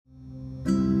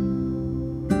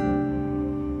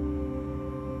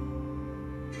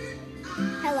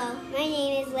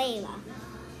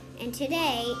and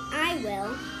today I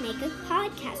will make a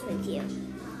podcast with you.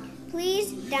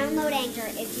 Please download Anchor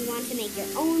if you want to make your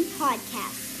own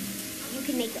podcast. You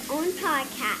can make your own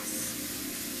podcast.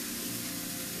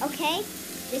 Okay,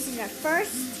 this is our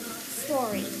first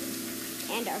story,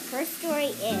 and our first story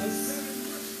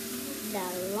is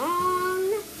The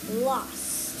Long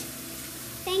Lost.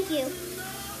 Thank you.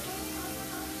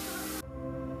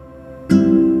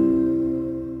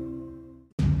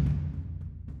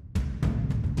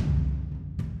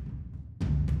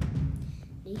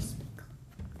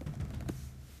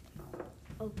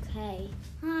 Okay,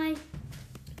 hi,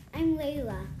 I'm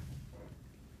Layla,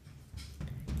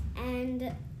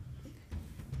 and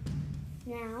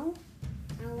now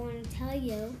I want to tell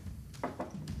you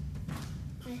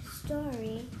a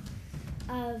story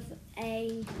of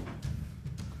a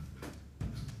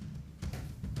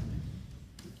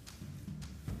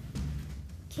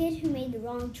kid who made the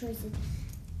wrong choices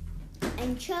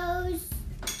and chose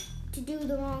to do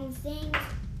the wrong things,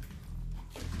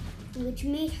 which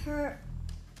made her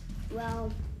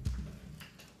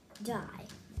die.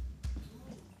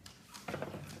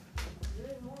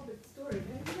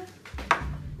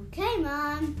 Okay,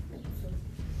 Mom.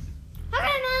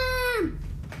 Okay, Mom.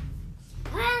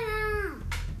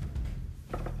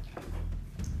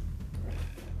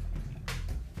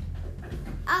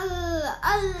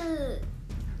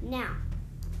 Now,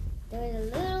 there was a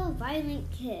little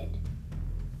violent kid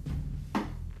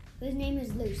whose name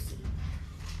is Lucy.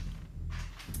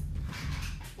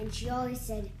 And she always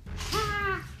said,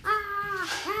 I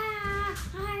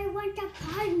want to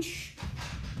punch.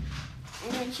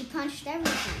 And then she punched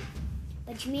everything.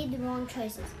 But she made the wrong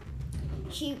choices.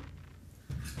 She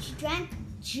drank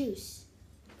juice,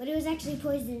 but it was actually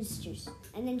poisonous juice.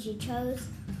 And then she chose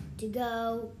to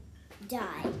go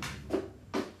die.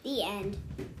 The end.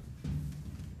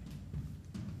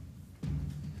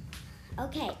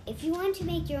 Okay, if you want to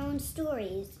make your own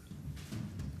stories,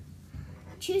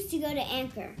 choose to go to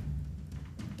Anchor.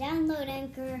 Download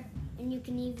Anchor, and you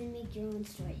can even make your own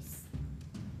stories.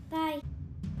 Bye.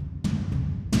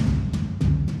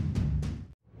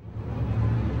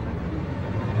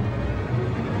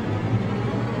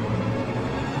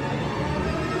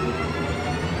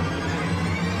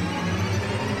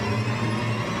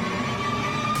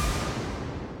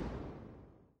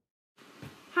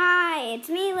 Hi, it's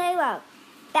me, Layla,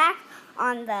 back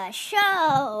on the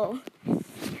show.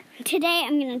 Today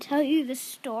I'm going to tell you the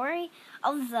story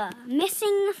of the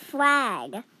missing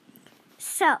flag.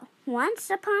 So, once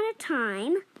upon a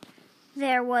time,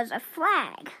 there was a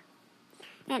flag.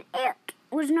 And it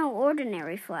was no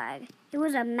ordinary flag. It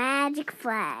was a magic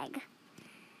flag.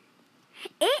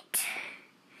 It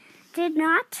did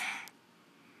not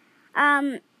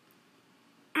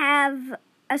have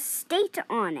a state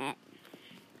on it.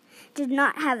 Did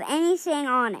not have anything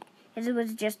on it. It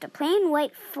was just a plain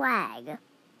white flag.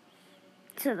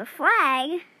 So the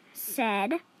flag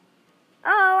said,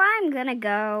 I'm going to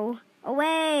go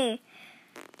away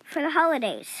for the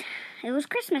holidays. It was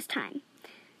Christmas time.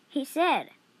 He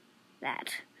said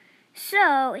that.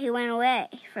 So he went away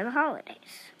for the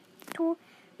holidays to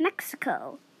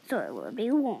Mexico, so it would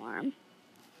be warm.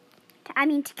 To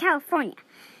California.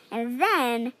 And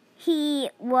then he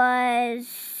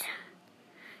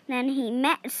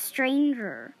met a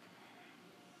stranger.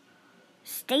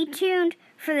 Stay tuned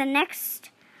for the next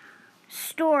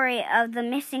story of the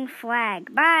missing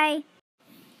flag. Bye.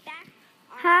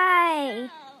 Hi,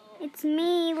 it's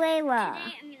me, Layla.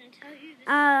 Today I'm going to tell you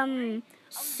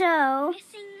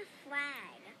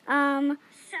the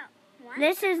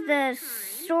this is the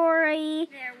story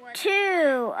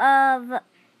 2 of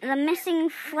the missing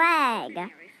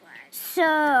flag.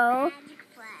 So,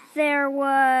 there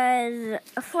was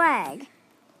a flag.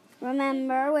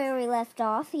 Remember where we left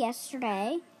off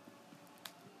yesterday?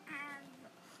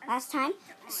 Last time?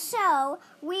 So,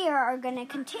 we are going to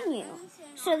continue.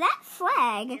 So that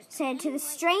flag said to the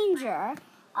stranger,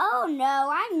 "Oh no,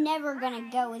 I'm never going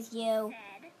to go with you."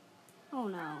 Oh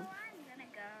no. I'm going to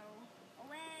go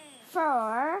away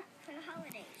For the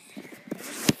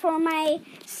holidays. for my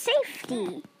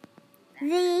safety.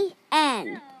 The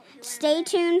end. Stay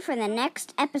tuned for the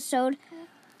next episode.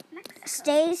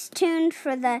 Stay tuned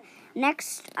for the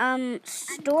next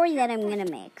story that I'm going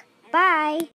to make.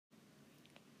 Bye.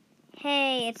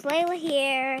 Hey, it's Layla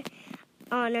here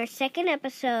on our second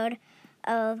episode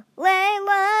of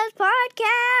Layla's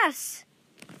Podcast.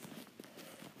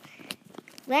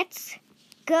 Let's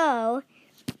go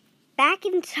back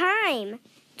in time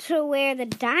to where the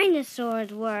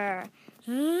dinosaurs were.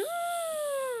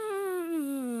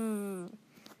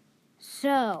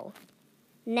 So,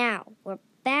 now we're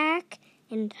back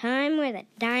in time where the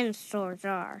dinosaurs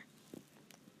are.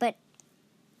 But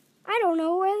I don't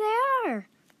know where they are.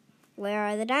 Where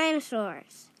are the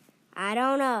dinosaurs? I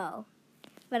don't know.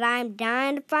 But I'm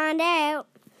dying to find out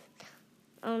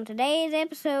on today's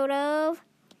episode of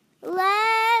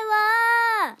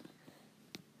Layla!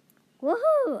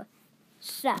 Woohoo!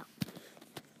 So,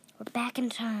 we're back in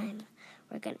time.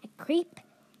 We're gonna creep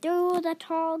through the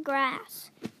tall grass.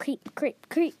 Creep, creep,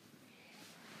 creep.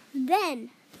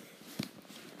 Then,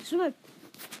 swim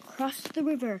across the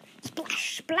river.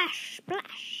 Splash, splash,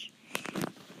 splash.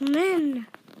 And then,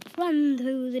 run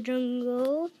through the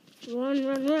jungle. Run,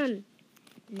 run, run.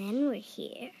 And then we're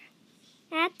here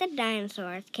at the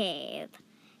dinosaur's cave.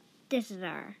 This is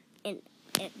our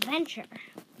adventure.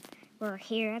 We're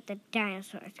here at the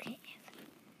dinosaur's cave.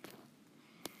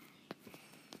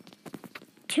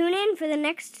 Tune in for the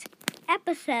next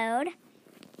episode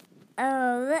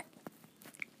of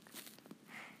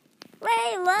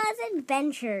Layla's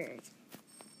Adventures.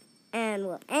 And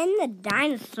we'll end the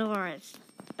dinosaurs.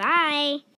 Bye.